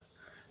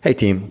Hey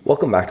team,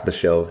 welcome back to the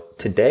show.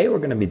 Today we're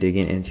going to be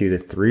digging into the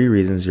 3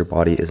 reasons your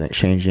body isn't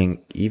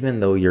changing even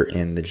though you're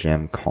in the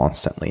gym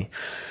constantly.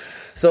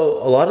 So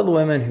a lot of the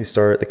women who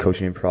start the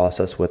coaching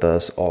process with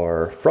us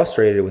are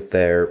frustrated with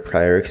their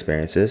prior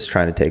experiences,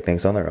 trying to take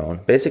things on their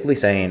own, basically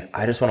saying,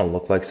 I just want to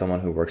look like someone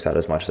who works out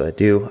as much as I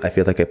do. I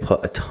feel like I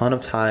put a ton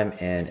of time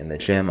in the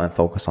gym. I'm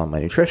focused on my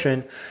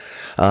nutrition.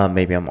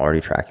 Maybe I'm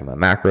already tracking my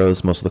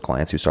macros. Most of the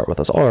clients who start with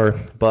us are,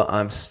 but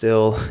I'm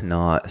still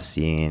not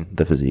seeing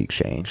the physique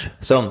change.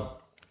 So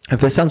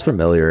if this sounds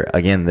familiar,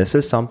 again, this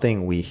is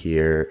something we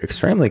hear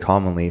extremely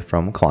commonly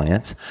from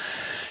clients.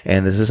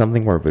 And this is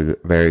something we're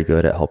very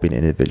good at helping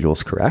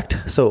individuals correct.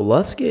 So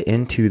let's get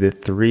into the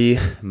 3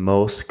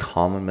 most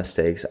common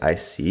mistakes I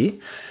see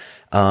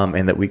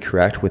and that we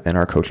correct within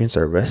our coaching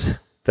service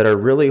that are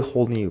really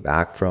holding you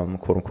back from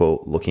quote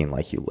unquote looking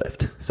like you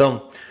lift.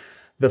 So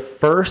the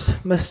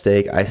first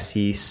mistake I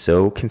see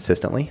so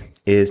consistently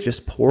is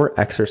just poor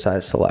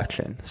exercise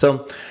selection.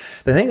 So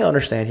the thing to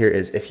understand here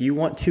is if you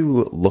want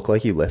to look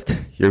like you lift,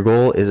 your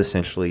goal is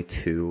essentially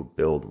to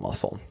build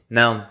muscle.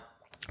 Now,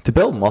 to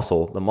build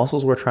muscle, the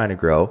muscles we're trying to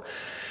grow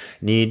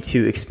need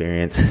to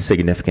experience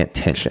significant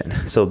tension.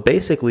 So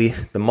basically,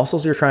 the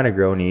muscles you're trying to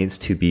grow needs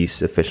to be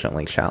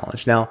sufficiently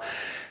challenged. Now,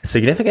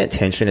 significant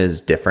tension is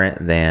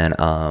different than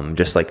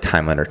just like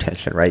time under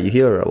tension, right? You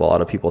hear a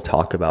lot of people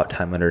talk about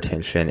time under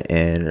tension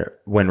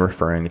when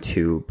referring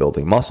to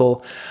building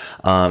muscle.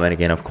 And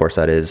again, of course,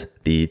 that is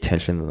the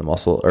tension of the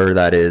muscle, or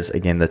that is,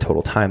 again, the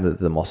total time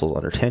that the muscle's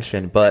under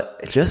tension.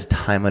 But just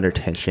time under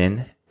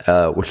tension,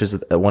 which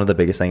is one of the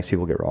biggest things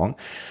people get wrong,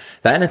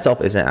 that in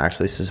itself isn't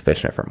actually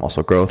sufficient for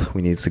muscle growth.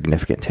 We need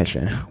significant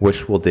tension,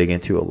 which we'll dig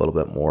into a little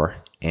bit more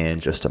in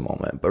just a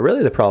moment. But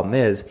really the problem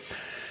is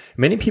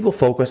many people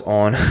focus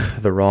on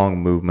the wrong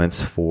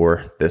movements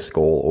for this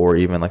goal, or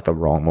even like the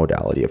wrong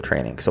modality of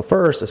training. So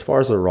first, as far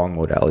as the wrong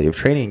modality of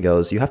training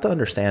goes, you have to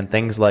understand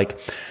things like,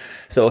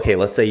 so, okay,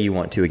 let's say you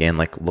want to, again,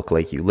 like look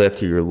like you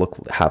lift, or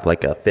have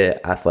like a fit,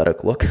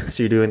 athletic look.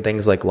 So you're doing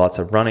things like lots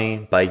of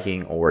running,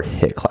 biking, or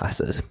HIIT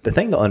classes. The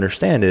thing to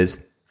understand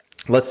is,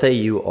 let's say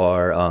you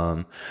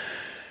are,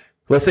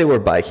 let's say we're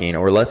biking,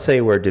 or let's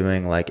say we're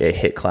doing like a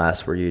HIIT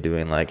class where you're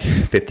doing like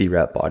 50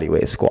 rep body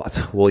weight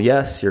squats. Well,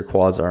 yes, your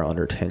quads are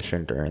under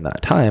tension during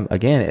that time.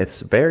 Again,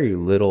 it's very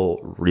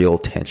little real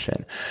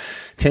tension.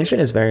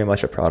 Tension is very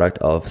much a product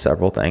of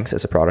several things.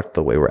 It's a product of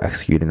the way we're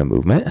executing a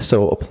movement.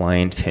 So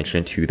applying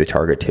tension to the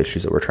target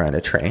tissues that we're trying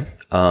to train.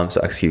 So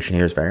execution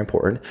here is very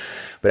important,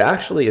 but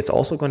actually it's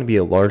also going to be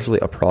largely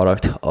a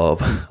product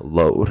of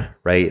load,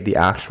 right? The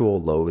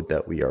actual load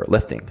that we are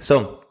lifting.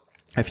 So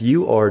if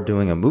you are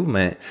doing a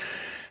movement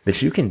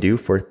that you can do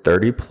for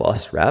 30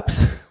 plus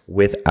reps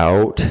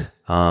without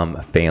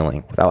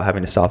failing, without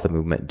having to stop the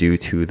movement due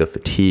to the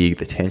fatigue,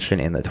 the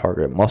tension, and the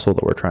target muscle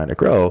that we're trying to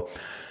grow,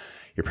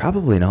 you're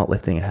probably not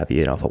lifting a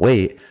heavy enough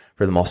weight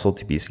for the muscle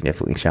to be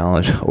significantly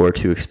challenged or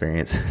to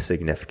experience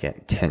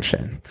significant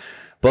tension.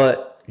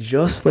 But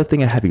just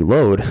lifting a heavy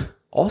load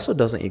also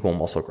doesn't equal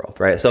muscle growth,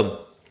 right?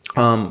 So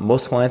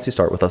most clients who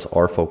start with us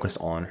are focused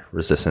on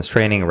resistance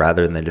training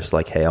rather than just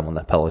like, hey, I'm on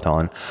the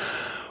Peloton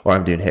or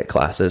I'm doing HIIT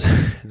classes.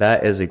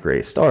 That is a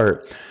great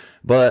start.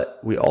 But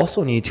we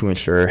also need to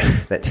ensure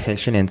that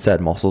tension in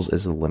said muscles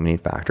is the limiting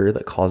factor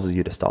that causes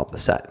you to stop the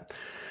set.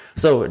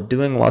 So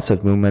doing lots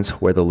of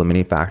movements where the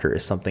limiting factor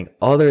is something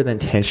other than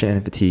tension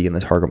and fatigue in the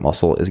target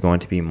muscle is going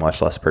to be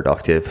much less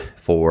productive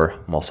for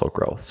muscle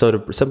growth. So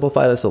to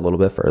simplify this a little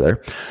bit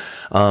further,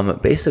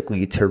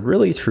 basically to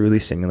really truly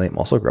stimulate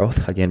muscle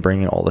growth, again,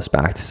 bringing all this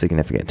back to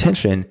significant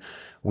tension,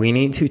 we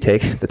need to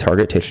take the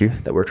target tissue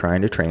that we're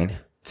trying to train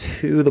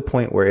to the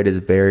point where it is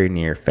very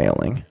near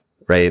failing,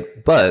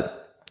 right?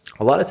 But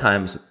a lot of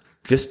times,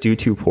 just due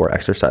to poor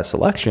exercise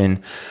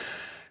selection,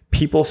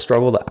 people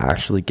struggle to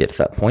actually get to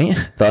that point.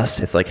 Thus,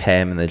 it's like,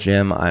 hey, I'm in the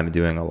gym. I'm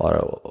doing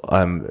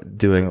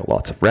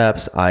lots of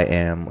reps. I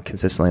am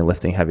consistently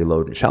lifting heavy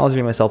load and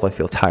challenging myself. I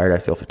feel tired. I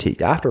feel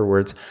fatigued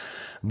afterwards,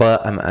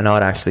 but I'm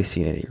not actually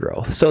seeing any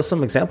growth. So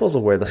some examples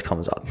of where this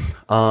comes up.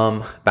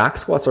 Back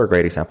squats are a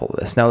great example of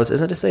this. Now, this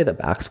isn't to say that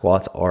back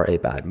squats are a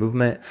bad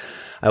movement.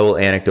 I will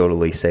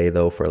anecdotally say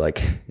though, for like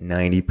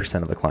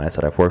 90% of the clients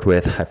that I've worked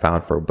with, I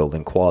found for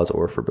building quads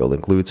or for building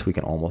glutes, we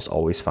can almost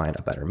always find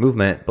a better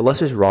movement. But let's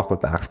just rock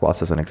with back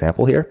squats as an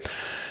example here.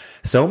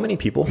 So many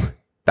people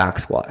back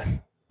squat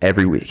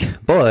every week,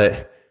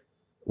 but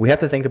we have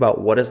to think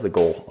about what is the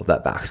goal of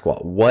that back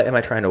squat? What am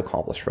I trying to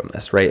accomplish from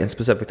this, right? And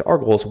specific to our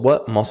goals,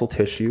 what muscle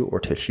tissue or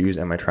tissues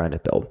am I trying to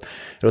build?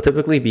 It'll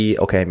typically be,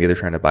 okay, I'm either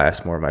trying to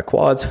bias more of my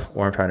quads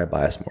or I'm trying to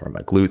bias more of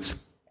my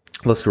glutes.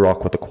 Let's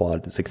rock with the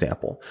quad as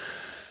example.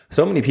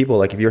 So many people,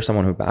 like if you're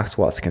someone who back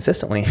squats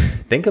consistently,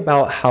 think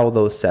about how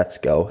those sets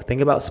go. Think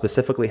about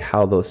specifically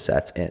how those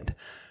sets end.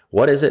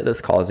 What is it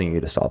that's causing you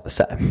to stop the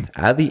set?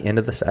 At the end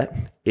of the set,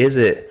 is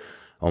it,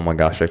 oh my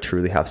gosh, I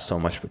truly have so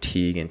much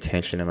fatigue and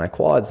tension in my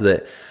quads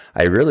that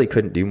I really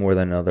couldn't do more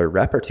than another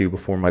rep or two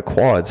before my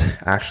quads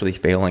actually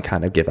fail and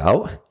kind of give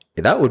out?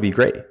 That would be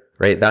great,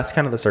 right? That's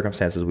kind of the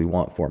circumstances we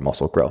want for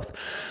muscle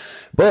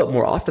growth. But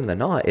more often than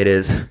not, it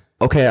is,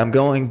 okay, I'm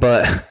going,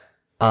 but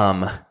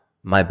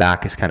my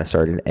back is kind of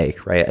starting to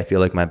ache, right? I feel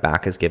like my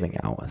back is giving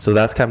out. So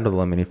that's kind of the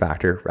limiting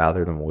factor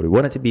rather than what we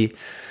want it to be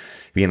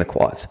in the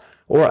quads.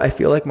 Or I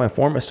feel like my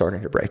form is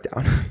starting to break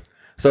down.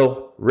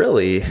 So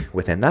really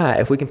within that,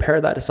 if we compare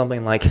that to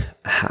something like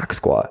a hack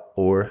squat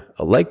or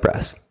a leg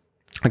press,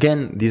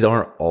 again, these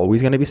aren't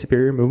always going to be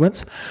superior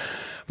movements,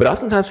 but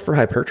oftentimes for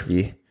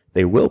hypertrophy,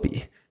 they will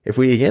be. If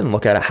we again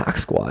look at a hack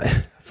squat,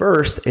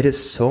 first, it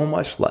is so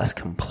much less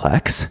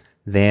complex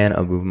than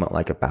a movement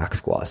like a back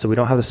squat. So we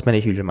don't have to spend a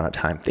huge amount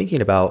of time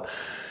thinking about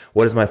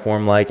what is my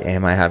form like?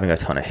 Am I having a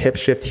ton of hip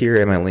shift here?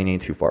 Am I leaning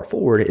too far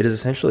forward? It is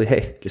essentially,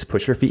 hey, just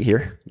push your feet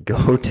here,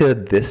 go to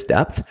this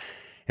depth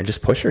and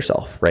just push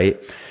yourself, right?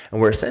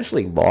 And we're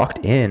essentially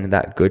locked in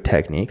that good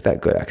technique, that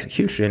good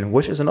execution,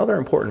 which is another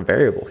important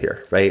variable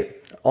here, right?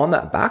 On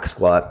that back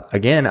squat,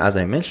 again, as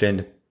I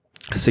mentioned,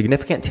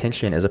 significant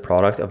tension is a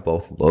product of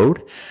both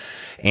load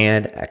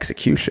and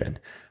execution.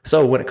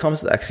 So when it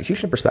comes to the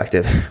execution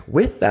perspective,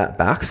 with that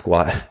back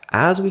squat,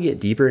 as we get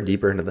deeper and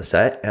deeper into the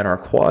set and our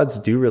quads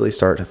do really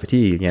start to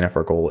fatigue, again, if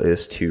our goal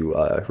is to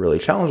really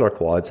challenge our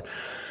quads,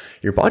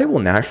 your body will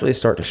naturally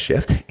start to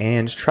shift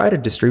and try to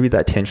distribute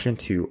that tension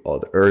to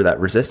that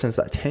resistance,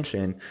 that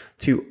tension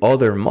to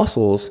other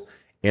muscles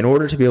in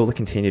order to be able to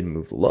continue to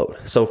move the load.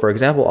 So for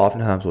example,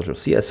 oftentimes what you'll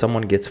see as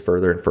someone gets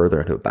further and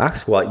further into a back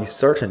squat, you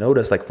start to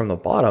notice like from the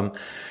bottom,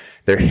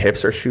 their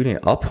hips are shooting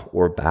up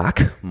or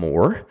back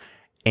more,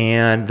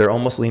 and they're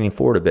almost leaning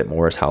forward a bit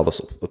more is how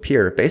this will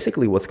appear.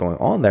 Basically what's going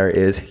on there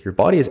is your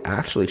body is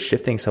actually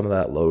shifting some of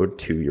that load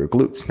to your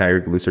glutes. Now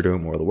your glutes are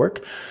doing more of the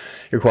work.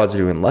 Your quads are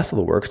doing less of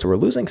the work. So we're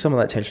losing some of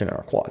that tension in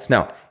our quads.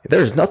 Now,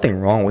 there's nothing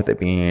wrong with it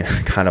being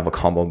kind of a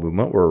combo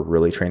movement where we're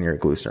really training your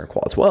glutes and your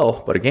quads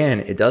well. But again,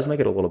 it does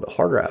make it a little bit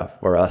harder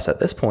for us at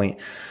this point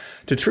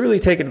to truly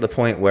take it to the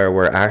point where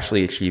we're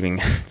actually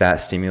achieving that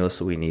stimulus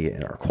that we need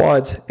in our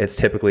quads. It's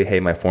typically, hey,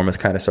 my form is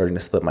kind of starting to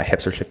slip, my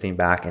hips are shifting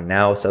back, and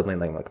now suddenly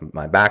like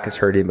my back is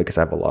hurting because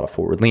I have a lot of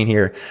forward lean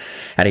here.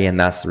 And again,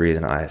 that's the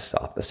reason I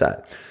stop the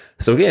set.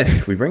 So again,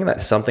 if we bring that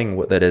to something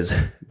that is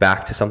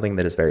back to something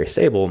that is very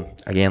stable,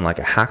 again, like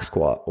a hack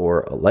squat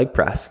or a leg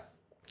press,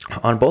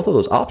 on both of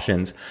those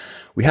options,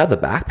 we have the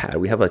back pad.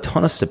 We have a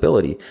ton of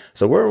stability.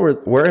 So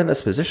we're in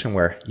this position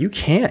where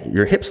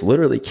your hips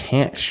literally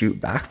can't shoot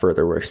back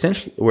further. We're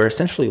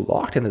essentially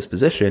locked in this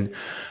position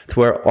to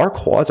where our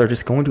quads are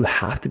just going to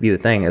have to be the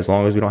thing as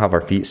long as we don't have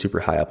our feet super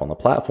high up on the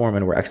platform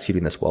and we're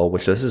executing this well,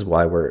 which this is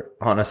why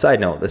on a side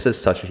note, this is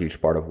such a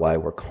huge part of why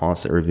we're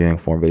constantly reviewing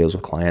form videos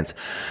with clients.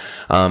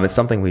 It's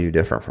something we do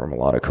different from a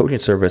lot of coaching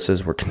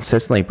services. We're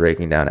consistently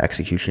breaking down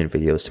execution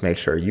videos to make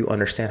sure you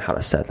understand how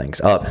to set things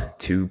up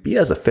to be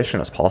as efficient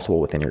as possible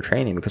within your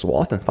training, because we'll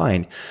often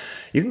find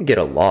you can get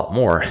a lot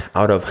more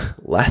out of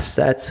less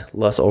sets,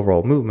 less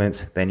overall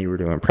movements than you were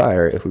doing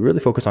prior if we really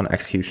focus on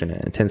execution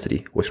and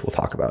intensity, which we'll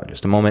talk about in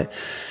just a moment,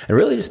 and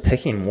really just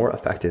picking more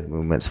effective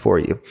movements for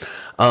you.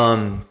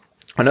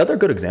 Another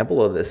good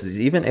example of this is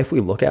even if we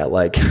look at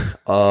like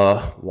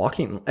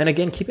walking, and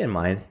again, keep in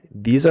mind,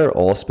 these are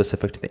all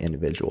specific to the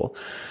individual.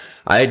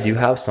 I do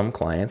have some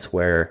clients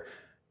where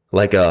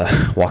like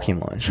a walking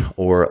lunge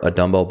or a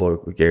dumbbell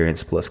Bulgarian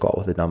split squat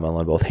with a dumbbell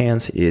in both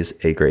hands is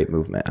a great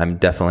movement. I'm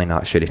definitely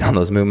not shitting on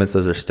those movements.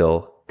 Those are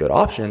still good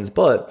options,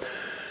 but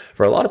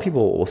for a lot of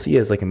people, what we'll see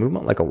is like a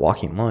movement like a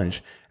walking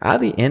lunge.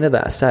 At the end of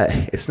that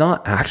set, it's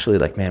not actually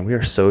like, man, we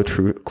are so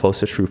close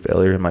to true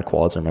failure in my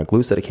quads or my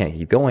glutes that I can't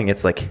keep going.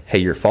 It's like, hey,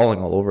 you're falling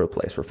all over the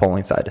place. We're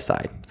falling side to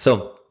side.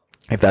 So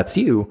if that's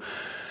you,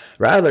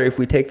 rather, if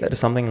we take that to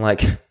something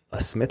like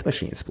a Smith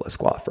machine split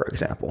squat, for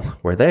example,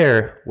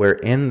 we're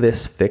in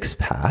this fixed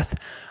path.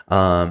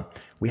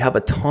 We have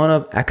a ton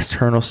of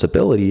external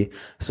stability,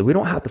 so we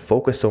don't have to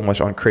focus so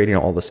much on creating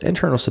all this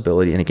internal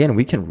stability. And again,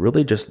 we can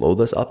really just load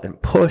this up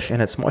and push,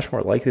 and it's much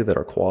more likely that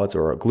our quads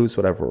or our glutes,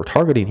 whatever we're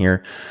targeting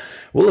here,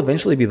 will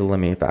eventually be the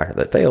limiting factor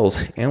that fails,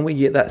 and we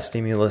get that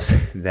stimulus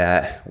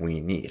that we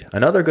need.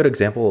 Another good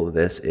example of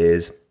this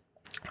is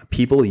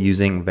people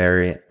using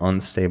very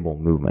unstable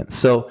movement.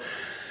 So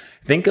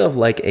think of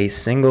like a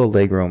single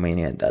leg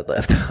Romanian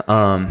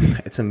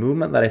deadlift. It's a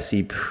movement that I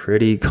see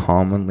pretty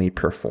commonly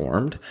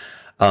performed.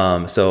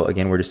 So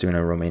again, we're just doing a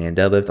Romanian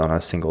deadlift on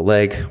a single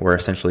leg. We're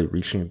essentially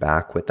reaching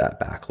back with that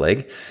back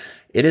leg.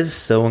 It is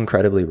so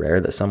incredibly rare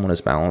that someone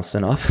is balanced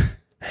enough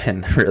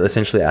and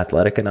essentially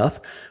athletic enough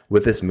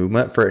with this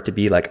movement for it to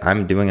be like,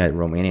 I'm doing a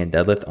Romanian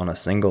deadlift on a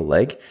single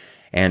leg.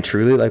 And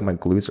truly, like my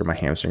glutes or my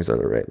hamstrings are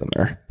the rate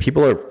limiter.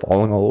 People are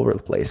falling all over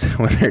the place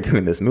when they're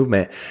doing this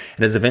movement.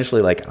 And it's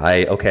eventually like,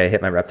 I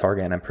hit my rep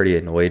target and I'm pretty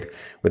annoyed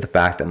with the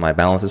fact that my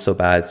balance is so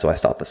bad. So I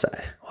stop the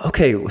set.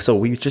 Okay. So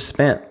we just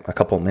spent a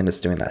couple of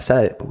minutes doing that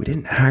set, but we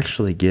didn't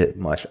actually get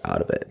much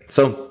out of it.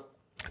 So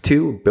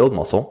to build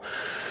muscle,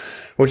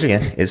 which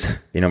again is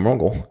the number one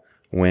goal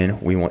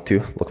when we want to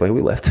look like we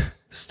lift,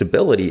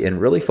 stability,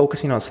 and really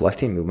focusing on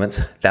selecting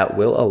movements that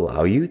will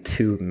allow you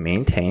to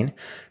maintain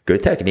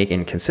good technique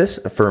and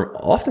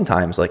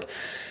oftentimes like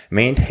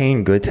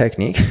maintain good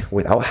technique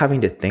without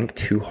having to think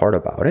too hard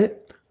about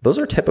it those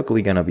are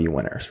typically going to be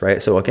winners,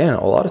 right? So again,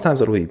 a lot of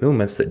times it'll be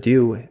movements that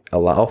do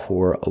allow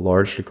for a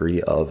large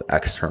degree of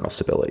external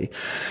stability.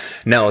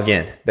 Now,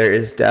 again, there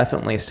is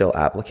definitely still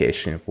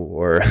application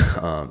for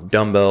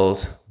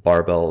dumbbells,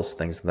 barbells,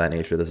 things of that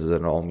nature. This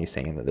isn't all me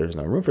saying that there's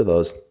no room for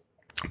those.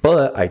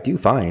 But I do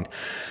find,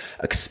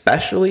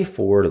 especially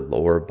for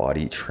lower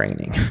body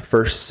training,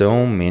 for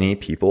so many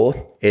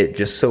people, it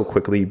just so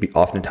quickly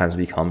oftentimes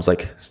becomes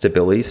like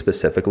stability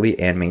specifically,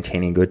 and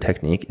maintaining good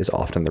technique is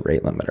often the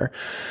rate limiter.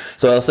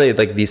 So I'll say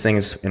like these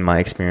things in my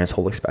experience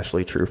hold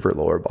especially true for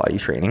lower body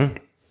training.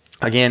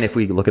 Again, if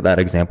we look at that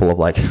example of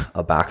like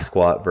a back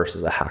squat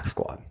versus a hack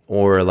squat,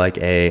 or like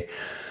a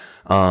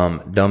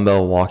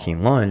dumbbell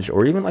walking lunge,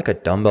 or even like a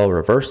dumbbell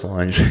reverse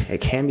lunge,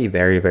 it can be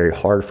very, very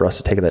hard for us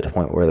to take it to that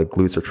point where the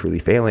glutes are truly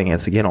failing.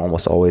 It's again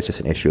almost always just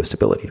an issue of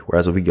stability.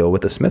 Whereas if we go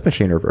with the Smith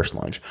machine reverse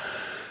lunge,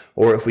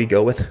 or if we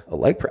go with a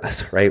leg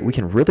press, right, we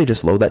can really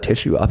just load that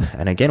tissue up.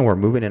 And again, we're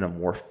moving in a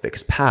more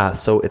fixed path.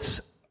 So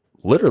it's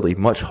literally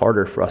much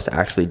harder for us to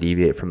actually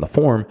deviate from the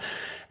form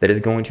that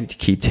is going to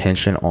keep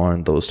tension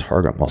on those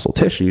target muscle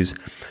tissues,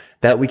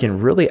 that we can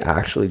really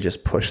actually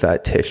just push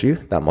that tissue,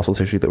 that muscle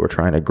tissue that we're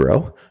trying to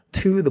grow,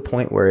 to the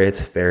point where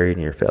it's very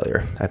near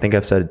failure. I think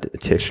I've said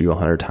tissue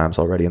 100 times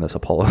already in this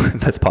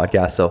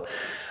podcast, so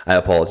I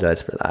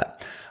apologize for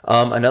that.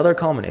 Another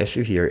common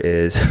issue here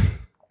is,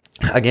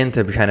 again,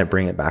 to kind of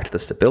bring it back to the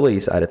stability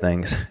side of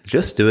things,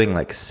 just doing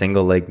like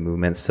single leg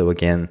movements. So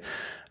again,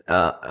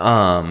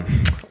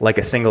 like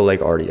a single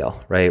leg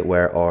RDL, right,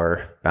 where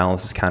our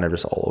balance is kind of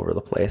just all over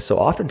the place. So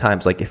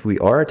oftentimes, like if we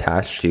are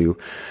attached to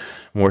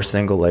more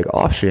single leg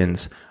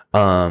options,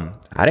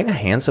 adding a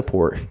hand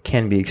support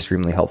can be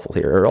extremely helpful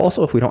here. Or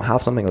also, if we don't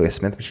have something like a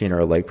Smith machine or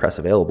a leg press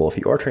available, if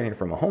you are training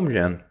from a home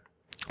gym,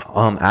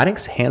 adding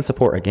hand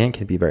support again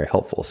can be very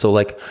helpful. So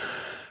like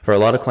for a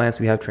lot of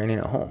clients we have training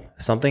at home,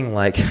 something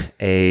like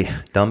a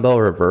dumbbell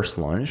reverse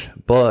lunge,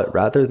 but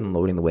rather than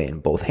loading the weight in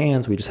both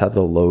hands, we just have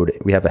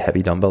we have a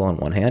heavy dumbbell on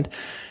one hand,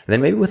 and then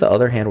maybe with the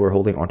other hand, we're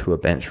holding onto a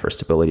bench for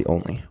stability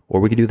only.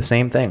 Or we could do the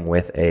same thing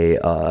with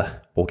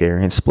a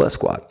Bulgarian split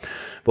squat.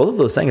 Both of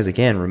those things,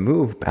 again,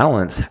 remove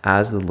balance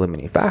as the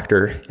limiting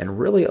factor and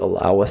really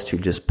allow us to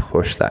just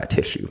push that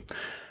tissue.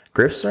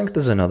 Grip strength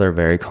is another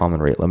very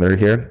common rate limiter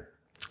here.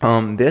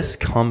 This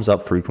comes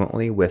up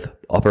frequently with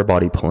upper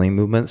body pulling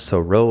movements, so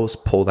rows,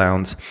 pull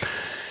downs,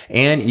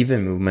 and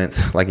even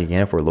movements like,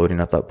 again, if we're loading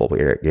up that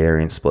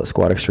Bulgarian split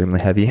squat extremely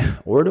heavy,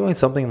 or doing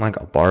something like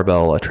a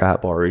barbell, a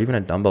trap bar, or even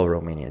a dumbbell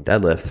Romanian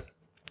deadlift.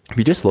 If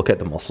you just look at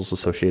the muscles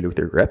associated with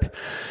your grip,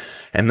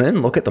 and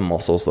then look at the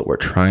muscles that we're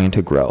trying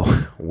to grow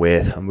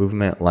with a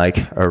movement like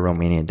a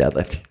Romanian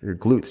deadlift, your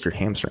glutes, your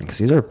hamstrings,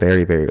 these are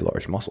very, very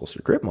large muscles.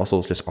 Your grip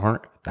muscles just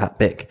aren't that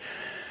big.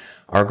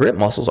 Our grip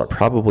muscles are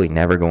probably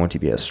never going to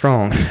be as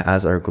strong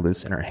as our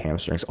glutes and our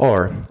hamstrings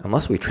are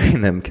unless we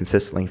train them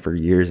consistently for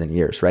years and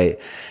years, right?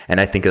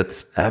 And I think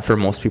that's, for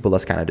most people,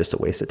 that's kind of just a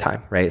waste of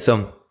time, right?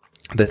 So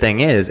the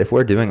thing is, if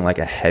we're doing like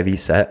a heavy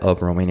set of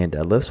Romanian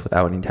deadlifts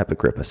without any type of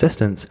grip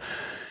assistance,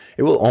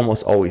 it will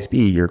almost always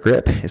be your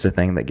grip is the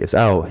thing that gives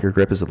out. Your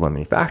grip is a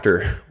limiting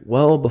factor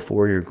well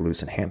before your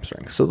glutes and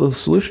hamstrings. So the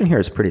solution here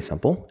is pretty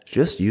simple.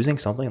 Just using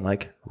something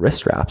like wrist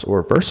straps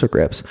or Versa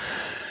grips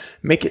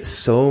make it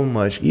so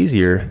much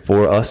easier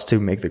for us to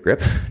make the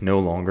grip no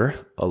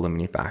longer a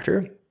limiting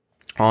factor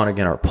on,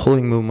 again, our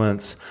pulling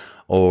movements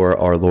or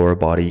our lower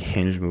body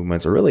hinge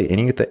movements, or really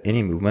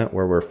any movement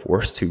where we're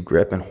forced to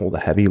grip and hold a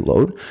heavy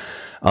load,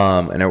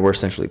 and we're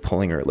essentially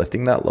pulling or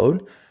lifting that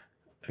load.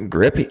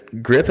 Grip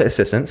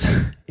assistance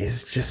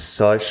is just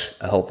such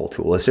a helpful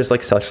tool. It's just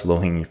like such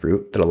low-hanging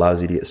fruit that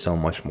allows you to get so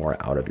much more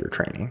out of your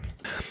training.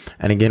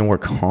 And again, we're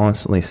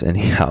constantly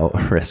sending out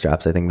wrist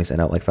straps. I think we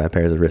send out like 5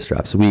 pairs of wrist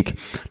straps a week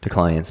to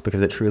clients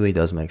because it truly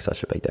does make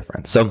such a big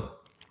difference. So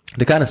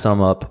to kind of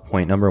sum up,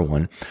 point number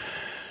 1,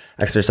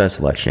 exercise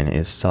selection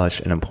is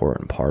such an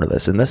important part of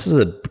this. And this is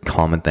a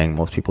common thing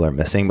most people are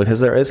missing,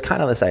 because there is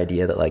kind of this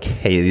idea that like,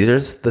 hey, these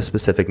are the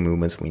specific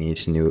movements we need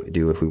to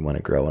do if we want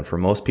to grow. And for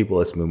most people,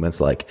 it's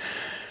movements like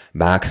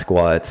back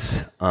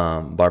squats,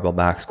 barbell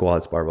back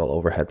squats, barbell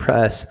overhead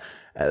press.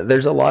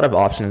 There's a lot of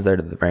options there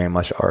that very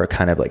much are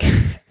kind of like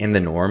in the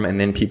norm. And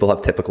then people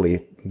have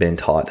typically been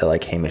taught that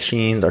like, hey,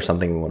 machines are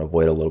something we want to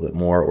avoid a little bit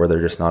more, or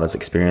they're just not as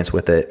experienced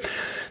with it.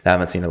 They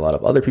haven't seen a lot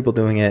of other people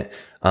doing it.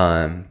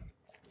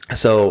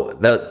 So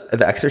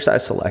the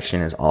exercise selection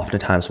is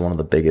oftentimes one of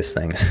the biggest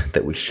things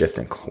that we shift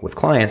with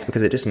clients,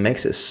 because it just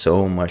makes it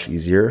so much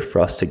easier for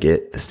us to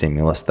get the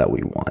stimulus that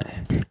we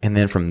want. And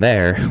then from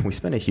there, we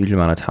spend a huge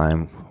amount of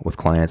time with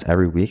clients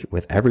every week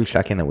with every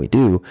check-in that we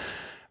do,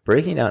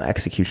 breaking down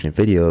execution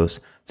videos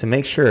to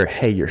make sure,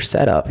 hey, your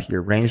setup,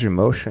 your range of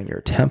motion,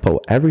 your tempo,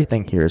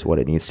 everything here is what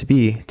it needs to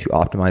be to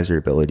optimize your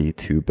ability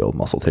to build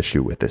muscle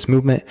tissue with this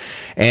movement.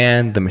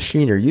 And the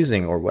machine you're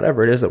using, or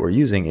whatever it is that we're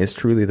using, is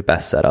truly the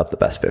best setup, the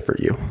best fit for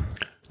you.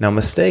 Now,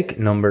 mistake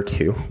number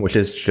 2, which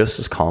is just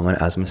as common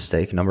as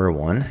mistake number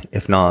 1,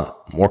 if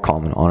not more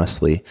common,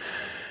 honestly,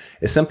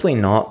 is simply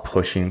not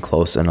pushing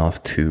close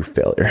enough to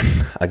failure.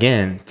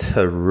 Again,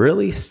 to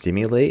really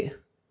stimulate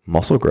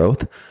muscle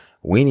growth,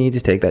 we need to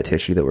take that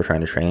tissue that we're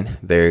trying to train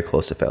very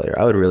close to failure.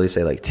 I would really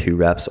say like 2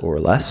 reps or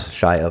less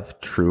shy of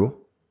true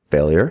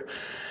failure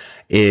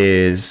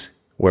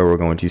is where we're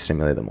going to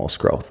stimulate the most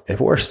growth. If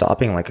we're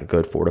stopping like a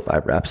good 4 to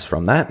 5 reps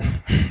from that,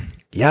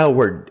 yeah,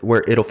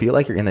 where it'll feel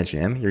like you're in the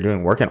gym, you're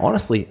doing work. And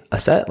honestly, a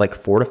set like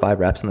 4 to 5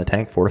 reps in the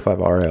tank, 4 to 5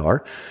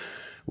 RIR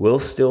will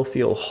still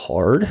feel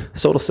hard.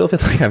 So it'll still feel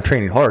like I'm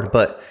training hard,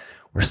 but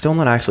we're still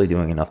not actually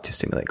doing enough to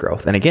stimulate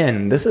growth. And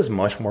again, this is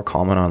much more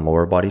common on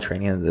lower body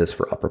training than it is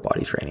for upper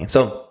body training.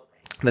 So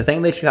the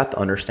thing that you have to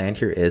understand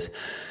here is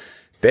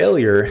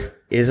failure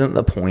isn't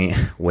the point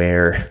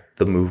where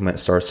the movement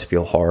starts to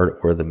feel hard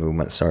or the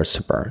movement starts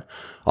to burn.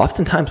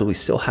 Oftentimes we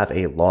still have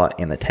a lot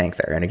in the tank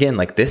there. And again,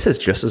 like this is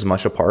just as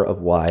much a part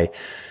of why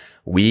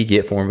we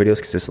get form videos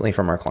consistently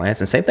from our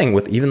clients. And same thing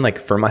with even like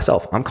for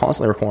myself, I'm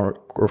constantly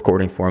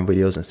recording form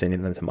videos and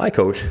sending them to my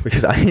coach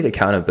because I need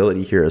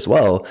accountability here as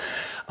well.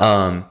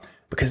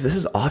 Because this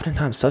is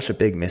oftentimes such a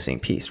big missing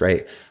piece,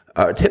 right?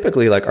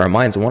 Typically like our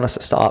minds want us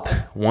to stop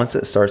once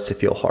it starts to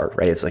feel hard,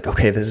 right? It's like,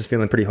 okay, this is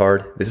feeling pretty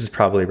hard. This is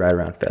probably right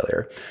around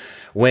failure.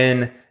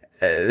 When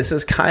this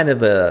is kind of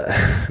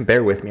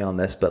bear with me on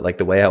this, but like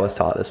the way I was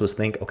taught this was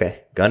think,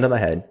 okay, gun to my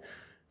head.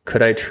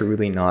 Could I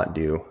truly not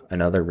do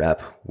another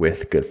rep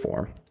with good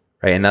form,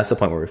 right? And that's the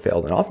point where we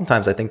failed. And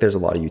oftentimes I think there's a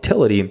lot of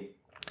utility.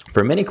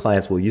 For many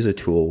clients, we'll use a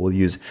tool. We'll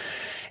use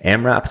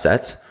AMRAP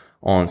sets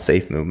on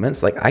safe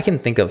movements. Like I can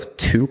think of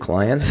 2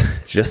 clients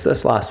just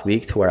this last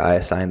week to where I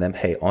assigned them,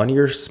 hey, on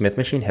your Smith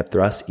machine hip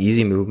thrust,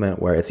 easy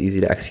movement where it's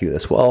easy to execute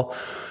this well,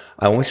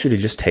 I want you to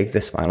just take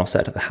this final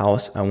set to the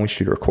house. I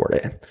want you to record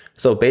it.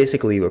 So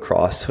basically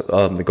across,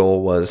 the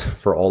goal was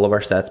for all of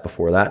our sets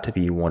before that to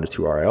be 1 to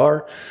 2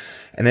 RIR.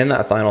 And then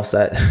that final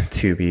set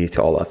to be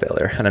to all out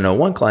failure. And I know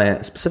one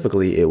client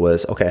specifically, it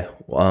was, okay,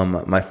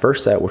 my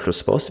first set, which was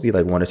supposed to be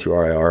like 1 to 2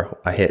 RIR,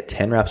 I hit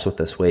 10 reps with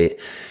this weight.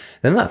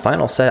 Then that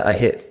final set, I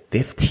hit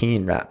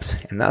 15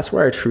 reps. And that's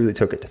where I truly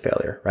took it to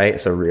failure,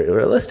 right? So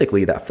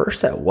realistically, that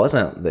first set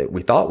wasn't that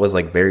we thought was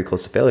like very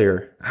close to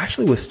failure,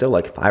 actually was still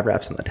like 5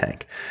 reps in the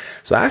tank.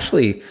 So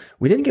actually,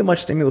 we didn't get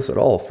much stimulus at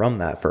all from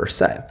that first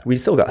set. We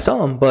still got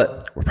some,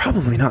 but we're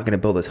probably not going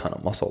to build a ton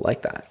of muscle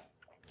like that.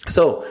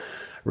 So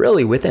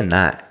really within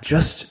that,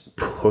 just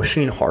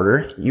pushing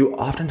harder, you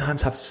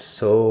oftentimes have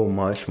so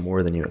much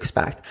more than you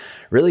expect.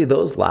 Really,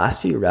 those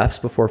last few reps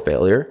before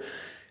failure,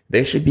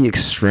 they should be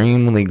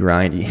extremely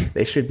grindy.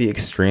 They should be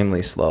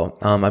extremely slow.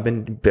 I've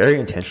been very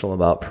intentional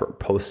about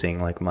posting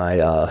like my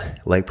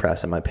leg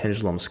press and my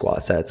pendulum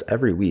squat sets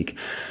every week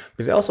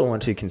because I also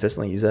want to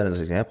consistently use that as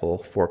an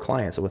example for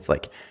clients with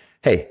like,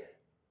 hey,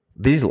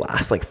 these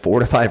last like 4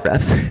 to 5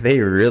 reps, they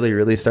really,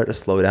 really start to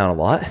slow down a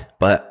lot,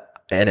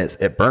 and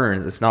it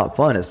burns. It's not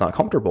fun. It's not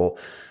comfortable,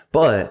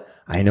 but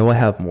I know I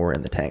have more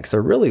in the tank. So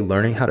really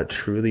learning how to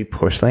truly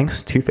push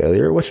things to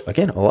failure, which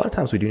again, a lot of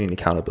times we do need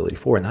accountability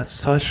for. And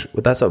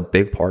that's a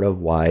big part of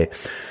why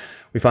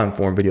we find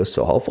form videos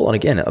so helpful. And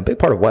again, a big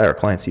part of why our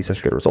clients see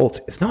such good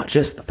results. It's not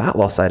just the fat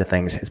loss side of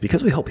things. It's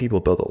because we help people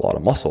build a lot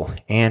of muscle.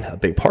 And a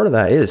big part of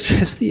that is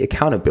just the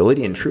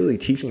accountability and truly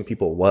teaching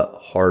people what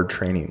hard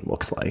training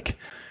looks like.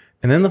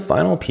 And then the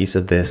final piece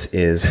of this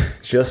is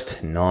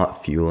just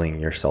not fueling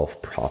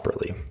yourself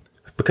properly.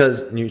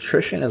 Because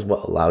nutrition is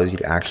what allows you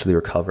to actually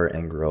recover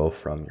and grow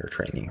from your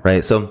training,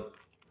 right? So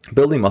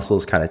building muscle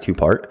is kind of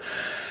 2-part.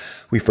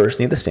 We first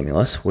need the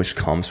stimulus, which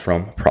comes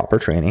from proper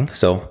training.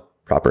 So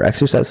proper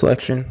exercise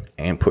selection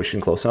and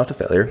pushing close enough to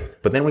failure.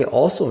 But then we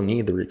also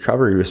need the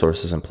recovery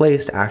resources in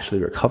place to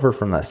actually recover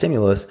from that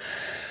stimulus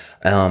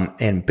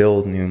and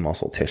build new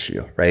muscle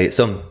tissue, right?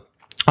 So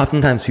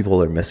oftentimes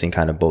people are missing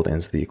kind of both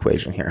ends of the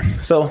equation here.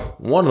 So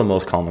one of the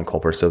most common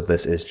culprits of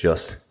this is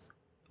just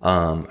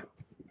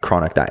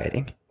chronic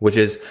dieting, which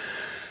is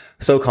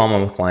so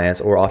common with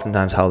clients, or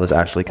oftentimes how this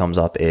actually comes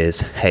up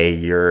is, hey,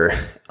 you're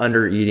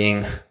under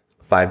eating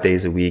 5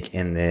 days a week,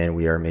 and then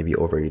we are maybe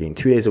overeating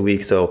 2 days a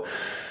week. So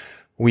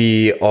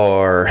we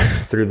are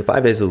through the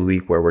 5 days of the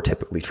week where we're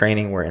typically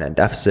training, we're in a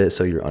deficit.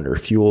 So you're under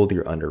fueled,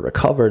 you're under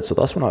recovered. So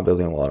thus we're not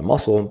building a lot of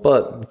muscle,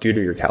 but due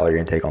to your calorie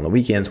intake on the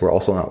weekends, we're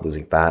also not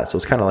losing fat. So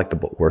it's kind of like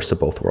the worst of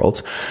both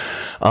worlds.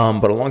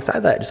 But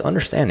alongside that, just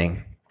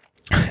understanding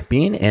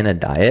being in a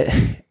diet,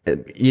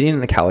 eating in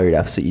the calorie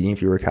deficit, eating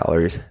fewer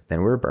calories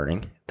than we're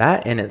burning,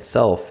 that in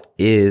itself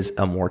is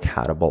a more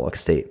catabolic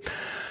state.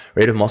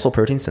 Rate of muscle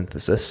protein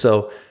synthesis.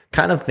 So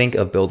kind of think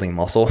of building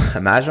muscle.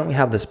 Imagine we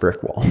have this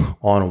brick wall.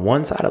 On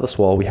one side of this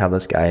wall, we have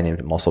this guy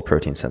named muscle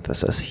protein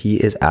synthesis. He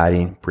is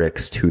adding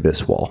bricks to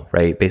this wall,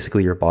 right?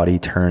 Basically, your body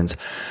turns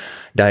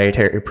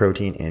dietary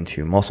protein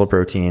into muscle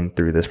protein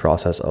through this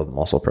process of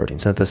muscle protein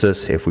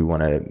synthesis, if we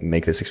want to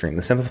make this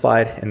extremely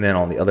simplified. And then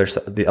on the other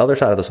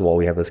side of this wall,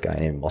 we have this guy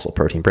named muscle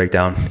protein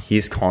breakdown.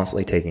 He's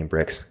constantly taking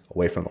bricks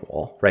away from the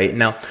wall, right?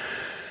 Now,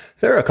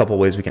 there are a couple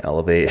ways we can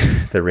elevate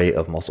the rate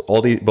of muscle.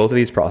 Both of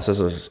these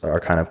processes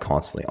are kind of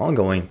constantly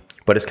ongoing,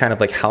 but it's kind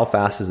of like how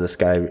fast is this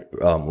guy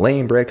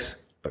laying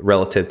bricks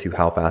relative to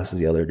how fast is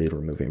the other dude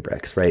removing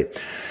bricks, right?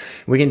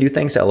 We can do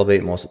things to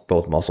elevate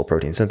both muscle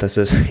protein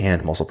synthesis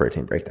and muscle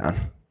protein breakdown.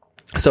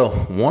 So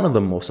one of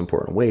the most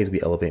important ways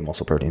we elevate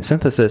muscle protein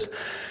synthesis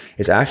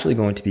is actually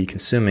going to be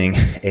consuming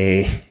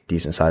a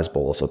decent sized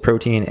bolus of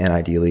protein, and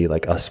ideally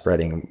like us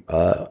getting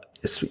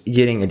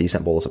a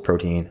decent bolus of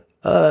protein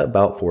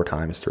about 4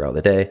 times throughout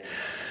the day,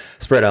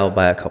 spread out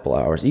by a couple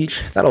hours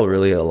each. That'll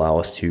really allow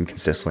us to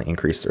consistently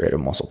increase the rate of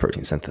muscle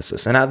protein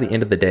synthesis. And at the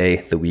end of the day,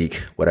 the week,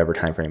 whatever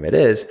time frame it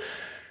is,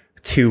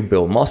 to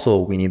build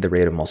muscle, we need the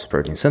rate of muscle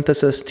protein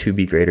synthesis to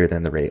be greater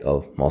than the rate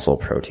of muscle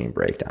protein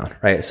breakdown,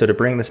 right? So to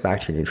bring this back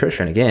to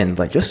nutrition, again,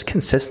 like just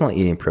consistently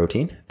eating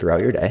protein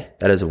throughout your day,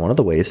 that is one of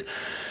the ways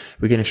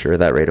we can ensure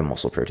that rate of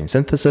muscle protein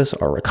synthesis,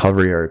 our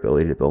recovery, our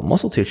ability to build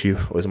muscle tissue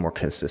was more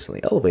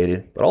consistently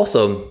elevated. But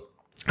also,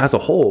 as a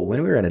whole,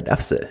 when we were in a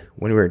deficit,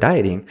 when we were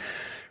dieting,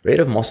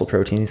 rate of muscle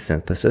protein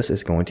synthesis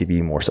is going to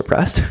be more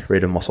suppressed.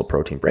 Rate of muscle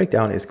protein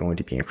breakdown is going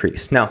to be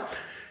increased. Now,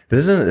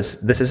 this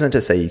isn't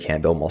to say you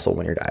can't build muscle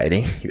when you're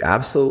dieting. You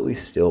absolutely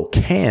still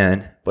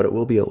can, but it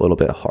will be a little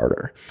bit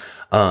harder.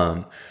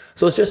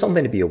 So it's just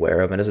something to be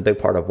aware of, and is a big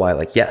part of why,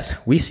 like, yes,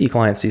 we see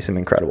clients see some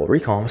incredible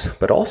recombs,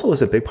 but also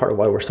is a big part of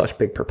why we're such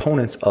big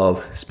proponents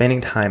of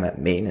spending time at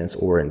maintenance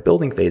or in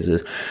building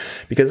phases,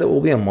 because it will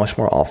be a much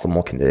more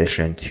optimal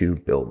condition to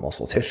build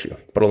muscle tissue.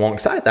 But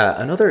alongside that,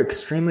 another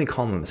extremely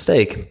common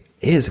mistake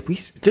is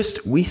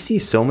we see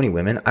so many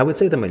women, I would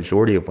say the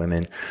majority of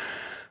women,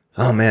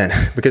 oh man,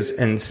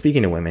 and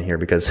speaking to women here,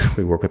 because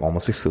we work with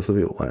almost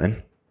exclusively with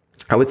women,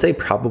 I would say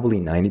probably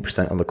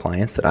 90% of the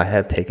clients that I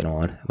have taken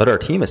on, that our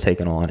team has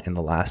taken on in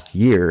the last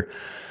year,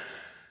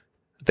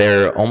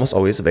 they're almost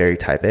always very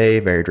type A,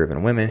 very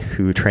driven women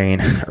who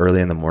train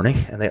early in the morning,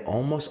 and they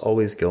almost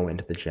always go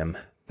into the gym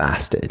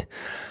fasted.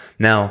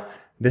 Now,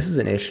 this is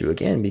an issue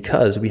again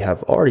because we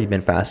have already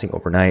been fasting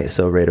overnight,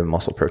 so rate of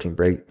muscle protein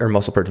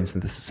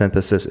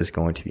synthesis is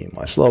going to be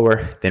much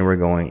lower. Then we're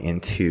going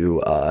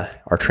into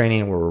our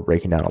training where we're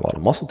breaking down a lot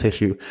of muscle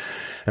tissue,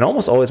 and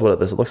almost always what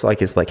this looks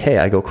like is like, hey,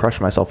 I go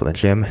crush myself in the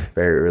gym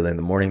very early in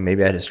the morning.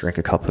 Maybe I just drink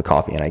a cup of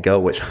coffee and I go,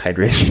 which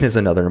hydration is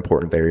another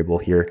important variable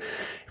here.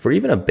 If we're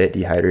even a bit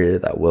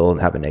dehydrated, that will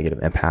have a negative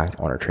impact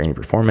on our training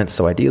performance.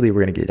 So ideally,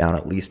 we're going to get down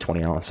at least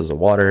 20 ounces of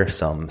water,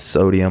 some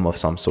sodium of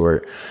some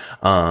sort,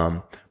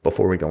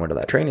 before we go into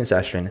that training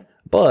session.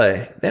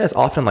 But then it's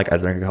often like I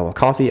drink a cup of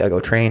coffee, I go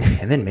train,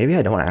 and then maybe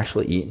I don't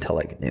actually eat until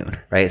like noon,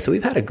 right? So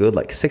we've had a good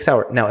like 6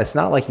 hour. Now it's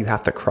not like you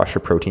have to crush a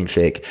protein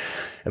shake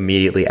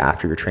immediately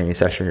after your training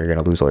session. You're going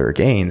to lose all your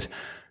gains.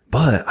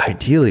 But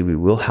ideally, we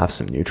will have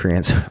some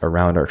nutrients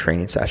around our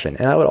training session.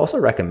 And I would also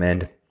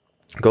recommend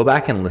go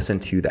back and listen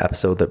to the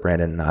episode that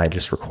Brandon and I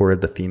just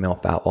recorded, the Female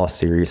Fat Loss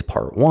Series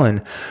Part 1,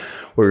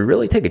 where we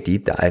really take a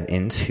deep dive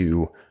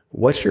into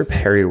what your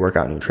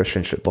peri-workout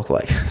nutrition should look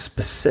like,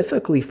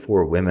 specifically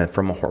for women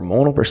from a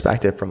hormonal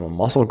perspective, from a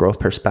muscle growth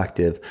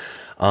perspective,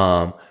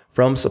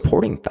 from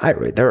supporting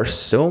thyroid. There are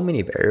so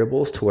many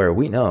variables to where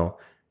we know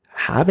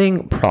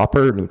having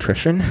proper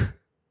nutrition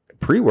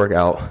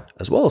pre-workout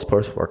as well as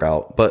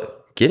post-workout,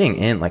 but getting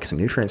in like some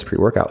nutrients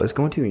pre-workout is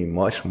going to be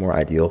much more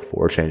ideal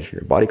for changing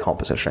your body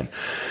composition.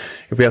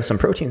 If we have some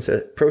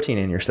protein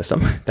in your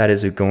system, that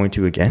is going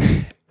to,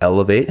 again,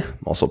 elevate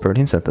muscle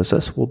protein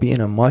synthesis. We'll be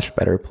in a much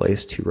better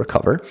place to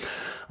recover.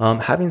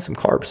 Having some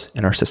carbs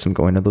in our system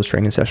going into those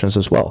training sessions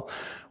as well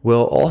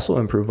will also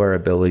improve our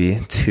ability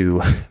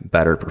to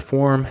better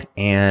perform.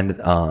 And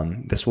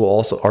this will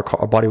also,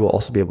 our body will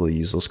also be able to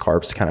use those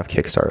carbs to kind of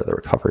kickstart the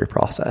recovery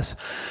process.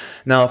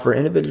 Now, for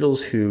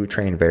individuals who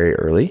train very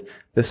early,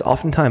 this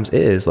oftentimes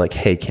is like,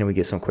 hey, can we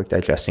get some quick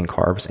digesting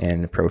carbs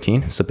and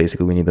protein? So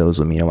basically we need those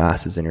amino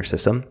acids in your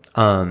system.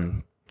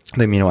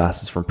 The amino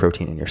acids from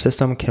protein in your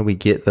system. Can we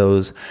get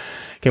those?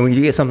 Can we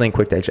get something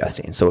quick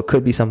digesting? So it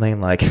could be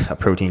something like a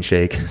protein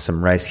shake,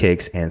 some rice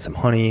cakes and some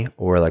honey,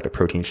 or like a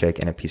protein shake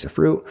and a piece of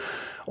fruit.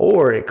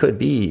 Or it could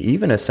be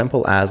even as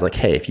simple as like,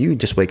 hey, if you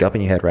just wake up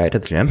and you head right to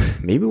the gym,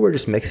 maybe we're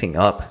just mixing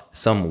up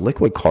some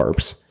liquid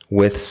carbs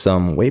with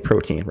some whey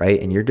protein,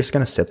 right? And you're just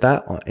going to sip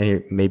that,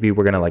 and maybe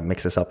we're going to like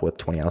mix this up with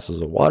 20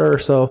 ounces of water or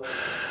so.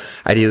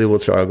 Ideally, we'll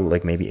chug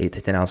like maybe 8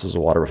 to 10 ounces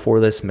of water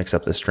before this, mix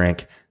up this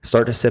drink,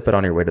 start to sip it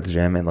on your way to the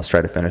gym, and let's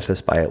try to finish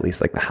this by at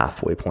least like the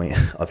halfway point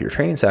of your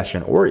training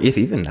session. Or if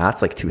even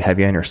that's like too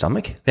heavy on your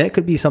stomach, then it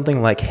could be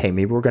something like, hey,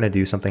 maybe we're going to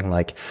do something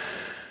like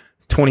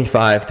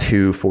 25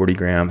 to 40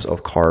 grams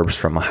of carbs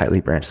from a highly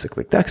branched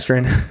cyclic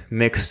dextrin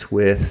mixed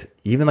with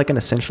even like an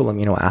essential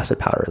amino acid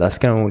powder. That's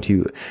going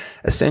to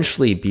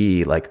essentially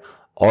be like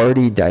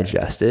already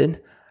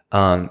digested.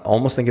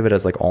 Almost think of it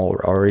as like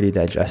already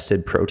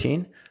digested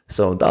protein.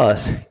 So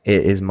thus,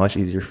 it is much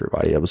easier for your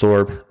body to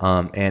absorb,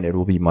 and it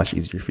will be much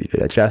easier for you to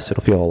digest.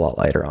 It'll feel a lot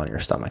lighter on your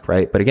stomach,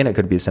 right? But again, it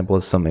could be as simple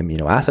as some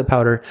amino acid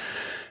powder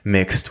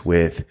mixed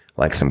with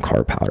like some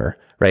carb powder,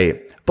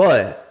 right?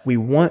 But we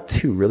want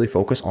to really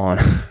focus on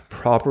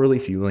properly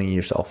fueling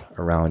yourself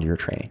around your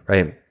training,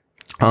 right?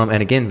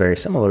 And again, very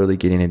similarly,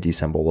 getting a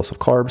decent bolus of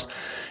carbs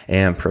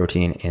and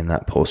protein in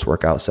that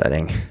post-workout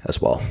setting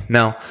as well.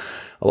 Now,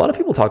 a lot of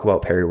people talk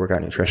about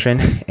peri-workout nutrition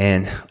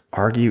and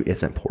argue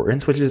its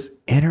importance, which is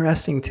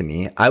interesting to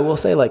me. I will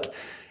say, like,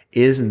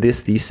 Is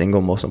this the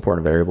single most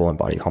important variable in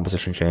body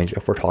composition change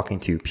if we're talking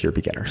to pure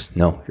beginners?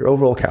 No, your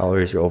overall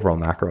calories, your overall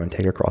macro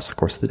intake across the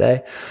course of the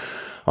day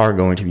are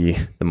going to be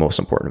the most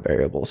important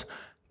variables.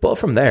 But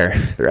from there,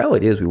 the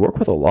reality is we work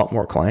with a lot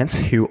more clients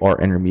who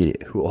are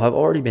intermediate, who have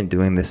already been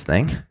doing this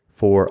thing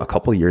for a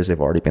couple of years.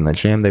 They've already been in the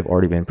gym. They've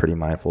already been pretty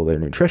mindful of their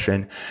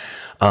nutrition.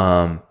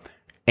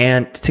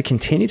 And to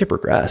continue to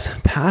progress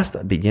past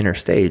that beginner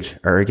stage,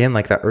 or again,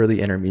 like that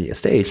early intermediate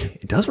stage,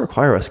 it does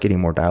require us getting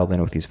more dialed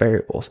in with these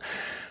variables.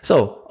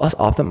 So us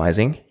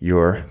optimizing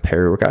your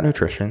peri-workout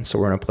nutrition, so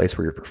we're in a place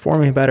where you're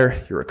performing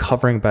better, you're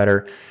recovering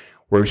better,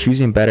 we're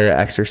choosing better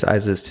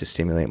exercises to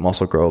stimulate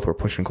muscle growth, we're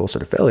pushing closer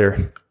to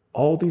failure.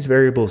 All these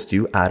variables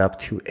do add up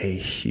to a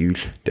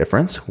huge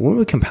difference when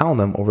we compound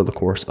them over the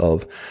course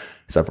of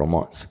several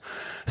months.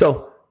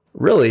 So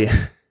really,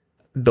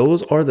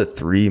 those are the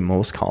three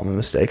most common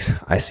mistakes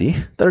I see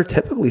that are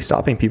typically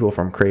stopping people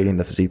from creating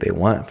the physique they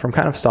want, from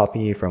kind of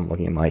stopping you from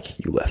looking like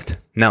you lift.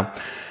 Now,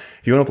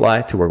 if you want to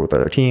apply to work with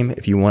our team,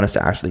 if you want us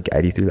to actually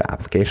guide you through the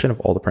application of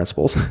all the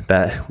principles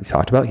that we've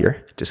talked about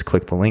here, just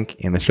click the link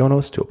in the show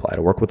notes to apply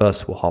to work with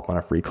us. We'll hop on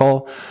a free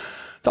call,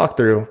 talk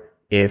through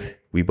if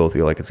we both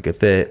feel like it's a good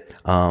fit,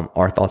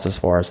 our thoughts as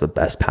far as the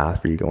best path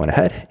for you going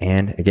ahead.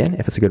 And again,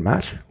 if it's a good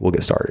match, we'll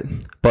get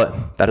started.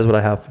 But that is what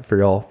I have for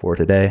y'all for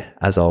today.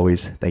 As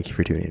always, thank you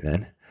for tuning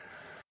in.